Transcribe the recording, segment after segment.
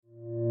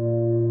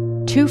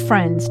Two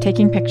friends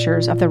taking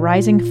pictures of the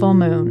rising full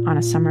moon on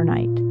a summer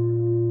night.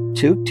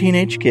 Two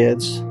teenage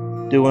kids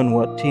doing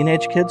what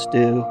teenage kids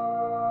do.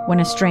 When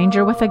a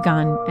stranger with a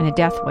gun and a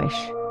death wish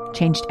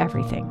changed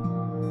everything.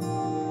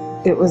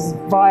 It was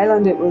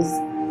violent, it was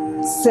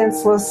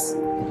senseless,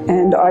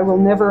 and I will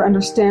never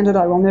understand it,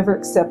 I will never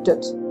accept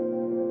it.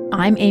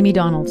 I'm Amy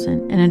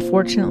Donaldson, and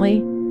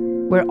unfortunately,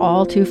 we're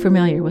all too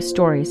familiar with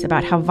stories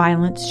about how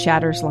violence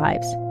shatters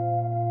lives.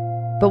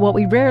 But what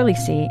we rarely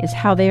see is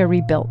how they are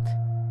rebuilt.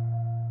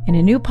 In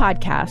a new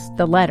podcast,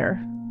 The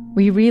Letter,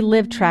 we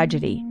relive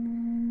tragedy,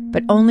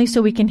 but only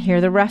so we can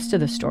hear the rest of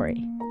the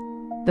story.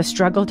 The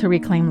struggle to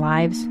reclaim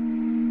lives,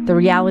 the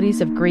realities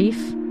of grief,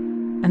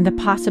 and the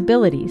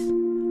possibilities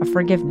of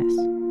forgiveness.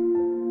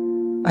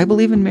 I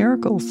believe in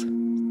miracles.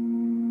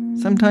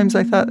 Sometimes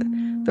I thought,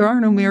 there are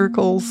no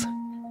miracles.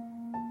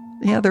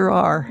 Yeah, there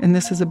are, and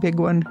this is a big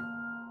one.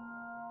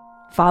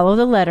 Follow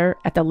The Letter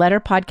at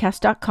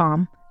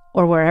theletterpodcast.com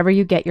or wherever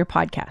you get your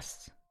podcasts.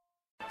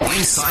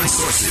 Inside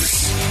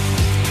Sources.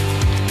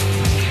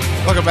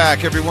 Welcome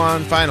back,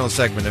 everyone. Final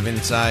segment of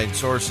Inside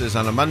Sources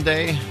on a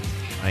Monday.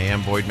 I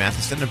am Boyd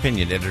Matheson,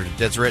 opinion editor at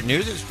Deseret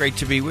News. It's great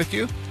to be with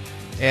you.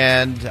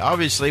 And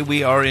obviously,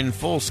 we are in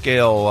full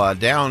scale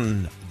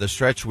down the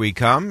stretch we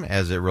come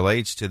as it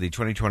relates to the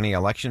 2020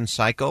 election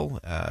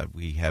cycle.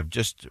 We have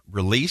just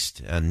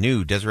released a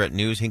new Deseret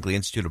News Hinckley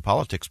Institute of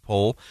Politics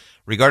poll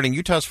regarding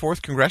Utah's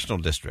 4th congressional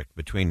district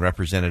between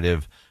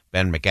Representative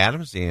Ben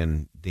McAdams,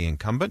 the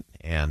incumbent,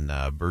 and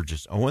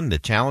Burgess Owen, the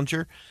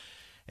challenger.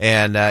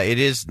 And it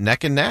is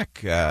neck and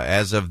neck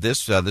as of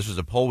this. This was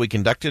a poll we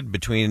conducted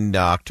between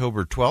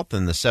October 12th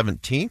and the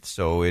 17th,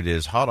 so it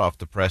is hot off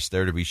the press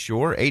there to be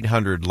sure.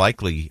 800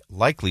 likely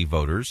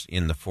voters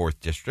in the 4th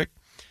district.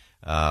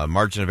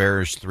 Margin of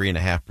error is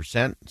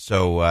 3.5%.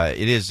 So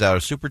it is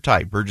super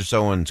tight. Burgess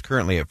Owens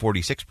currently at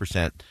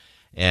 46%.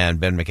 And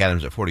Ben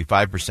McAdams at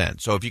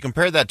 45%. So if you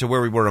compare that to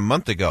where we were a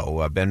month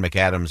ago, Ben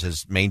McAdams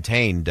has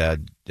maintained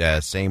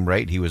same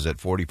rate. He was at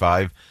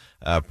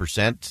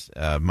 45%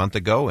 a month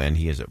ago, and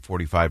he is at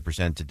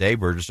 45% today.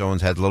 Burgess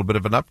Owens had a little bit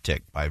of an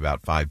uptick by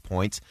about 5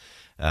 points,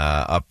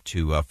 up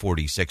to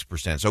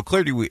 46%. So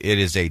clearly it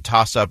is a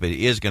toss-up. It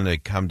is going to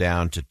come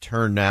down to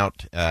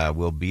turnout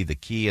will be the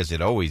key, as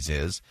it always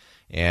is.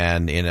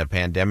 And in a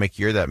pandemic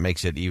year, that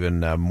makes it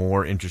even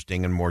more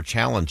interesting and more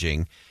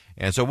challenging.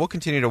 And so we'll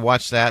continue to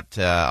watch that.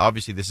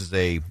 Obviously, this is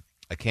a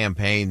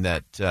campaign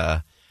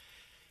that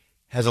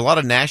has a lot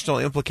of national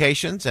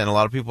implications, and a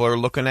lot of people are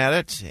looking at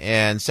it.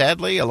 And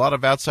sadly, a lot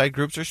of outside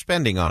groups are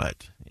spending on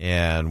it.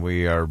 And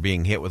we are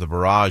being hit with a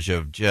barrage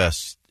of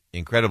just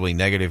incredibly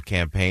negative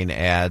campaign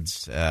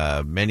ads,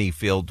 many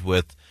filled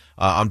with,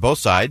 on both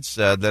sides,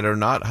 that are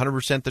not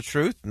 100% the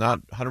truth,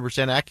 not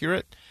 100%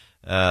 accurate.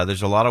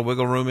 There's a lot of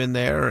wiggle room in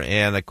there,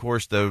 and of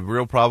course the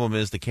real problem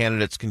is the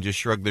candidates can just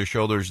shrug their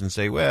shoulders and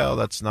say, well,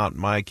 that's not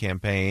my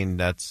campaign,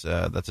 that's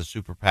a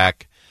super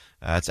PAC,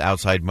 that's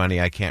outside money,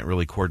 I can't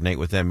really coordinate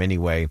with them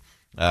anyway,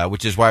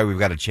 which is why we've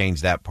got to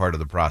change that part of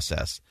the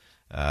process.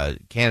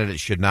 Candidates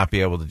should not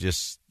be able to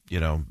just,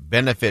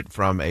 benefit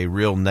from a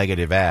real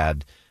negative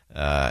ad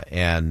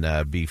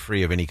and be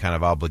free of any kind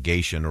of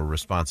obligation or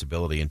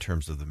responsibility in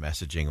terms of the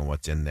messaging and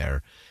what's in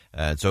there.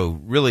 So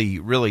really,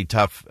 really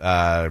tough,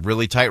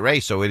 really tight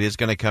race. So it is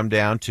going to come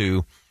down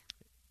to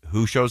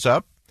who shows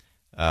up,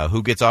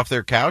 who gets off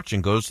their couch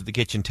and goes to the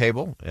kitchen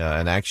table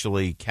and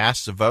actually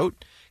casts a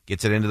vote,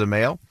 gets it into the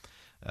mail.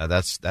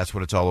 That's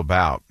what it's all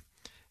about.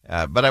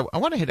 But I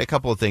want to hit a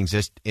couple of things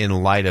just in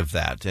light of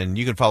that. And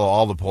you can follow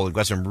all the polling. We've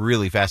got some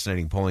really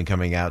fascinating polling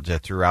coming out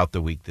throughout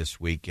the week this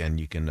week, and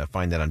you can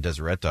find that on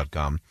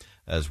Deseret.com,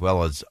 as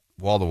well as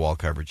wall-to-wall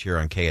coverage here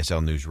on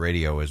KSL News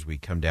Radio as we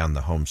come down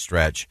the home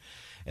stretch.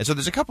 And so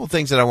there's a couple of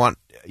things that I want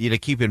you to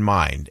keep in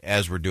mind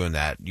as we're doing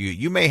that.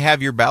 You may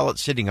have your ballot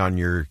sitting on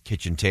your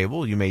kitchen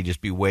table. You may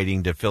just be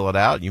waiting to fill it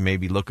out. You may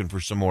be looking for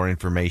some more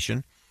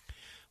information.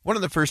 One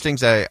of the first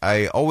things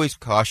I always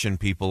caution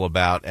people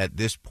about at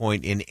this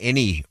point in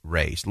any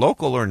race,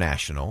 local or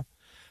national,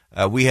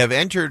 we have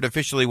entered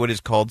officially what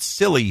is called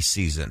silly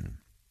season.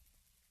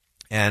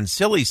 And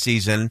silly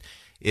season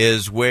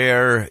is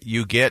where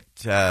you get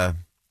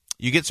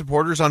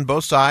supporters on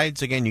both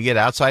sides. Again, you get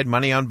outside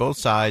money on both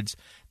sides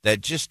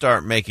that just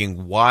start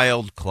making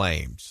wild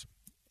claims.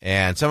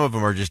 And some of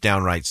them are just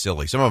downright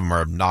silly. Some of them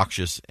are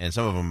obnoxious, and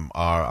some of them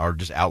are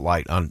just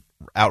outright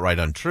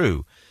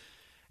untrue.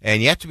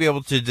 And you have to be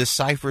able to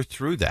decipher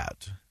through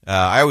that.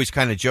 I always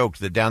kind of joked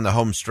that down the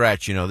home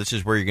stretch, this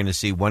is where you're going to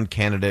see one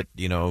candidate,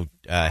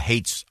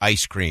 hates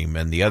ice cream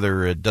and the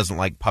other doesn't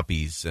like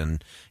puppies.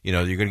 And, you're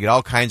going to get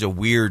all kinds of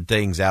weird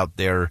things out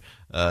there,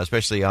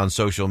 especially on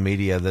social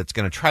media, that's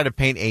going to try to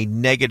paint a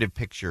negative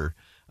picture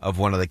of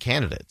one of the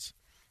candidates.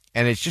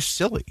 And it's just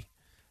silly.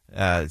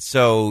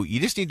 So you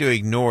just need to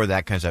ignore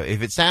that kind of stuff.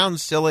 If it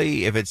sounds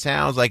silly, if it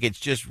sounds like it's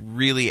just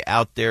really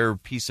out there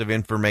piece of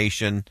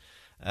information,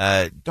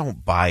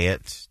 don't buy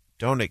it,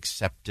 don't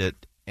accept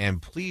it,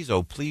 and please,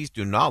 oh please,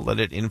 do not let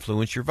it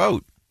influence your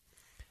vote.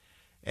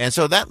 And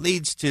so that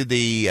leads to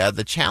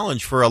the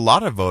challenge for a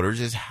lot of voters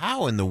is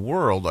how in the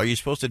world are you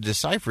supposed to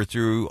decipher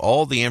through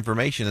all the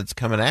information that's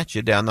coming at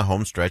you down the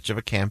home stretch of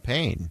a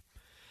campaign?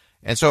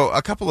 And so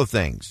a couple of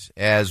things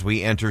as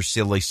we enter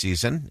silly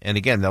season. And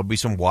again, there'll be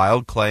some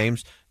wild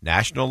claims,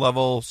 national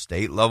level,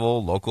 state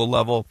level, local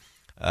level.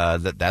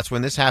 That's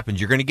when this happens.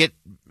 You're going to get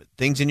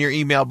things in your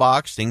email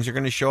box. Things are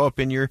going to show up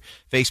in your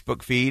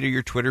Facebook feed or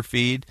your Twitter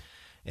feed.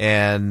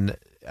 And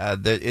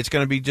it's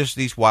going to be just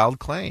these wild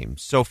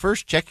claims. So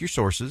first, check your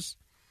sources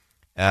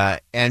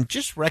and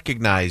just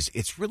recognize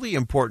it's really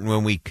important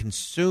when we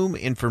consume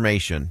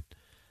information.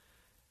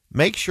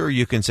 Make sure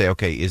you can say,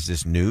 okay, is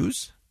this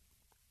news?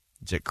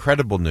 Is it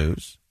credible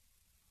news?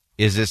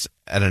 Is this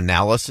an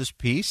analysis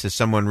piece? Has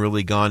someone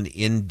really gone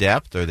in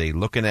depth? Are they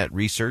looking at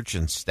research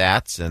and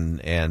stats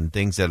and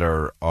things that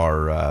are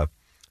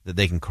that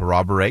they can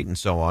corroborate and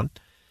so on?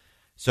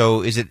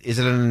 So is it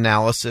an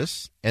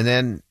analysis? And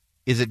then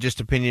is it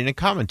just opinion and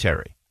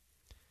commentary?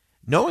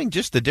 Knowing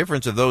just the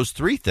difference of those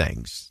three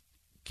things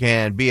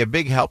can be a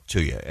big help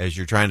to you as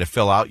you're trying to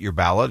fill out your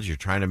ballot, as you're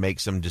trying to make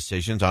some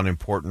decisions on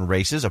important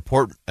races,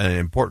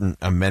 important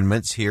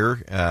amendments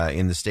here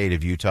in the state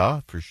of Utah,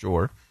 for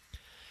sure.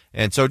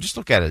 And so just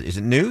look at it. Is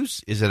it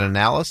news? Is it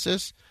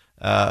analysis?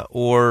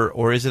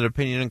 Or is it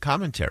opinion and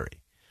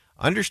commentary?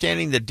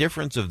 Understanding the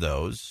difference of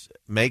those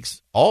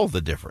makes all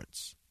the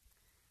difference,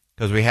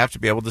 because we have to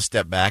be able to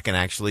step back and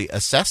actually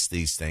assess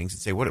these things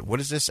and say, what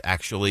does this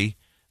actually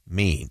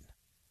mean?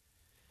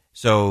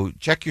 So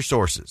check your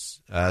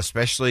sources,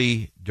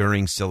 especially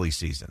during silly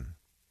season.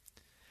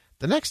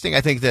 The next thing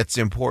I think that's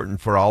important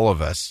for all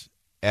of us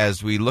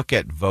as we look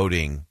at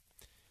voting,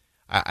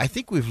 I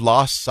think we've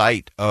lost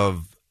sight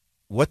of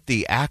what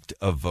the act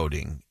of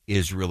voting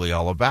is really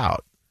all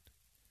about.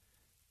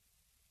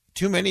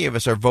 Too many of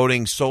us are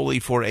voting solely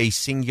for a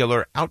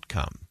singular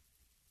outcome.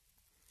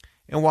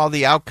 And while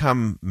the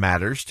outcome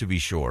matters, to be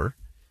sure,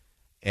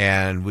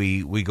 and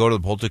we go to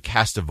the poll to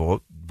cast a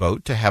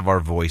vote to have our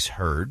voice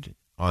heard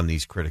on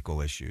these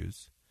critical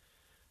issues,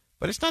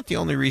 but it's not the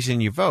only reason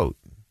you vote.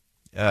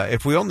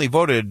 If we only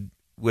voted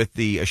with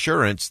the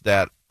assurance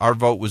that our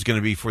vote was going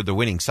to be for the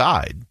winning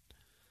side,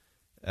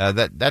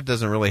 that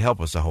doesn't really help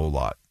us a whole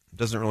lot. It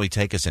doesn't really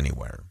take us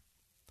anywhere.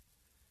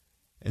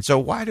 And so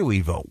why do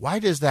we vote? Why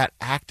does that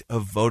act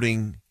of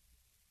voting,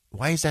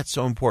 why is that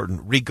so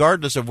important?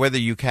 Regardless of whether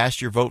you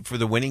cast your vote for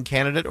the winning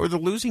candidate or the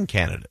losing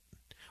candidate,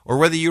 or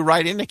whether you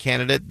write in a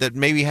candidate that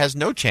maybe has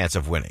no chance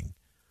of winning.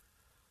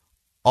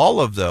 All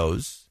of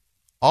those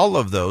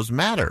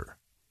matter.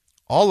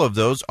 All of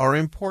those are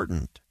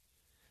important.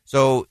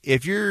 So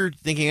if you're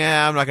thinking,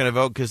 I'm not going to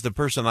vote because the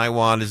person I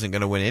want isn't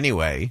going to win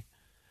anyway,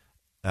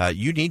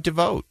 you need to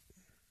vote.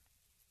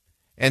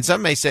 And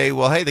some may say,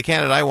 well, hey, the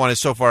candidate I want is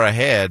so far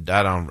ahead,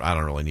 I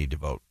don't really need to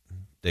vote.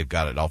 They've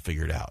got it all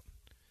figured out.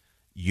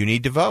 You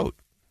need to vote.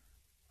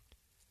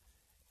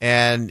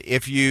 And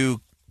if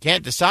you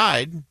can't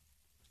decide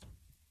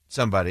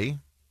somebody,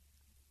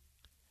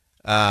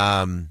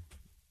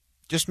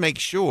 just make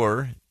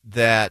sure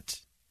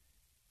that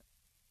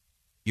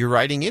you're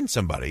writing in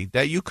somebody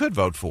that you could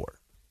vote for.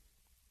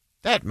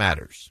 That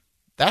matters.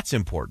 That's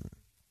important.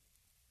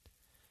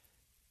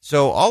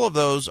 So all of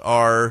those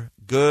are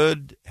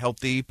good,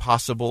 healthy,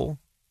 possible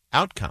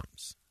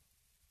outcomes.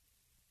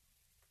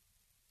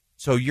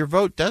 So your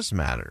vote does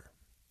matter,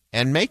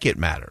 and make it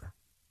matter.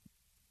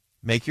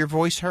 Make your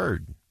voice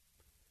heard.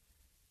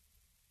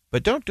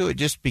 But don't do it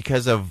just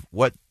because of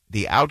what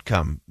the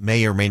outcome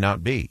may or may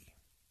not be.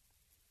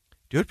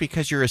 Do it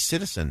because you're a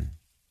citizen.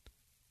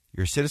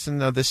 You're a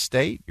citizen of this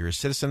state. You're a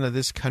citizen of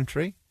this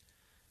country.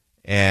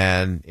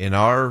 And in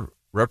our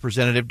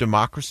representative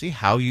democracy,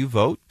 how you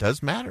vote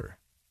does matter.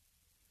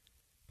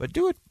 But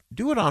do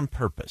it on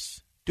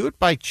purpose. Do it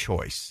by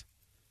choice.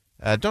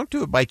 Don't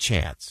do it by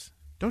chance.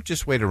 Don't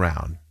just wait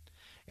around.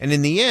 And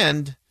in the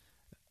end,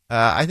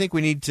 I think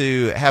we need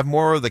to have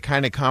more of the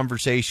kind of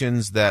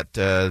conversations that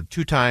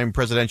two-time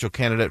presidential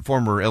candidate,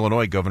 former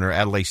Illinois Governor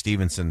Adlai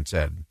Stevenson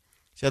said.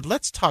 He said,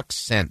 let's talk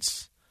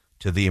sense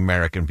to the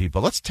American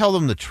people. Let's tell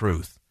them the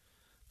truth.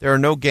 There are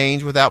no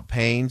gains without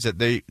pains,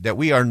 that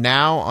we are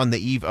now on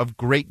the eve of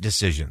great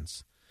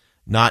decisions,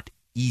 not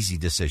easy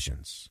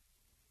decisions.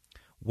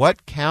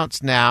 What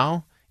counts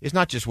now is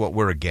not just what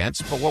we're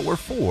against, but what we're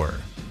for.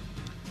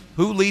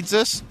 Who leads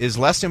us is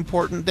less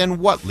important than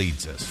what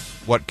leads us.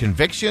 What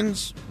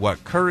convictions,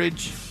 what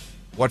courage,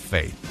 what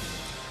faith.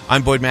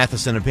 I'm Boyd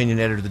Matheson, opinion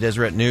editor of the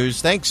Deseret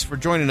News. Thanks for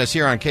joining us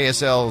here on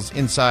KSL's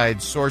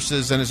Inside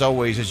Sources. And as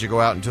always, as you go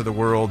out into the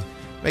world,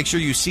 make sure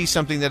you see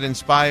something that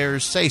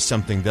inspires, say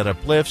something that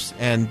uplifts,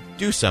 and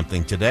do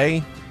something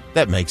today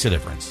that makes a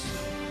difference.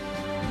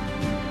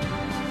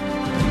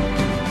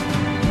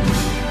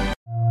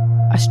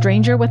 A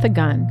stranger with a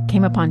gun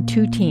came upon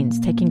two teens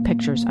taking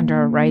pictures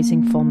under a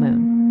rising full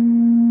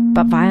moon.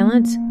 But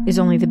violence is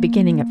only the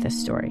beginning of this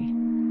story.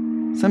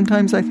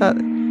 Sometimes I thought,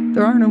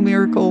 there are no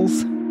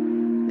miracles.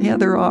 Yeah,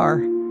 there are,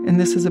 and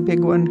this is a big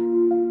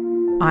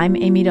one. I'm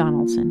Amy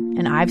Donaldson,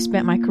 and I've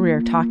spent my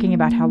career talking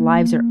about how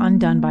lives are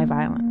undone by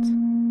violence.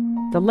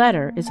 The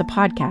Letter is a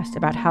podcast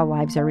about how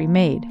lives are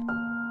remade.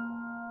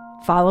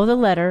 Follow The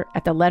Letter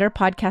at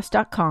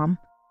theletterpodcast.com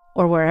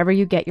or wherever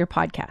you get your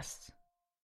podcasts.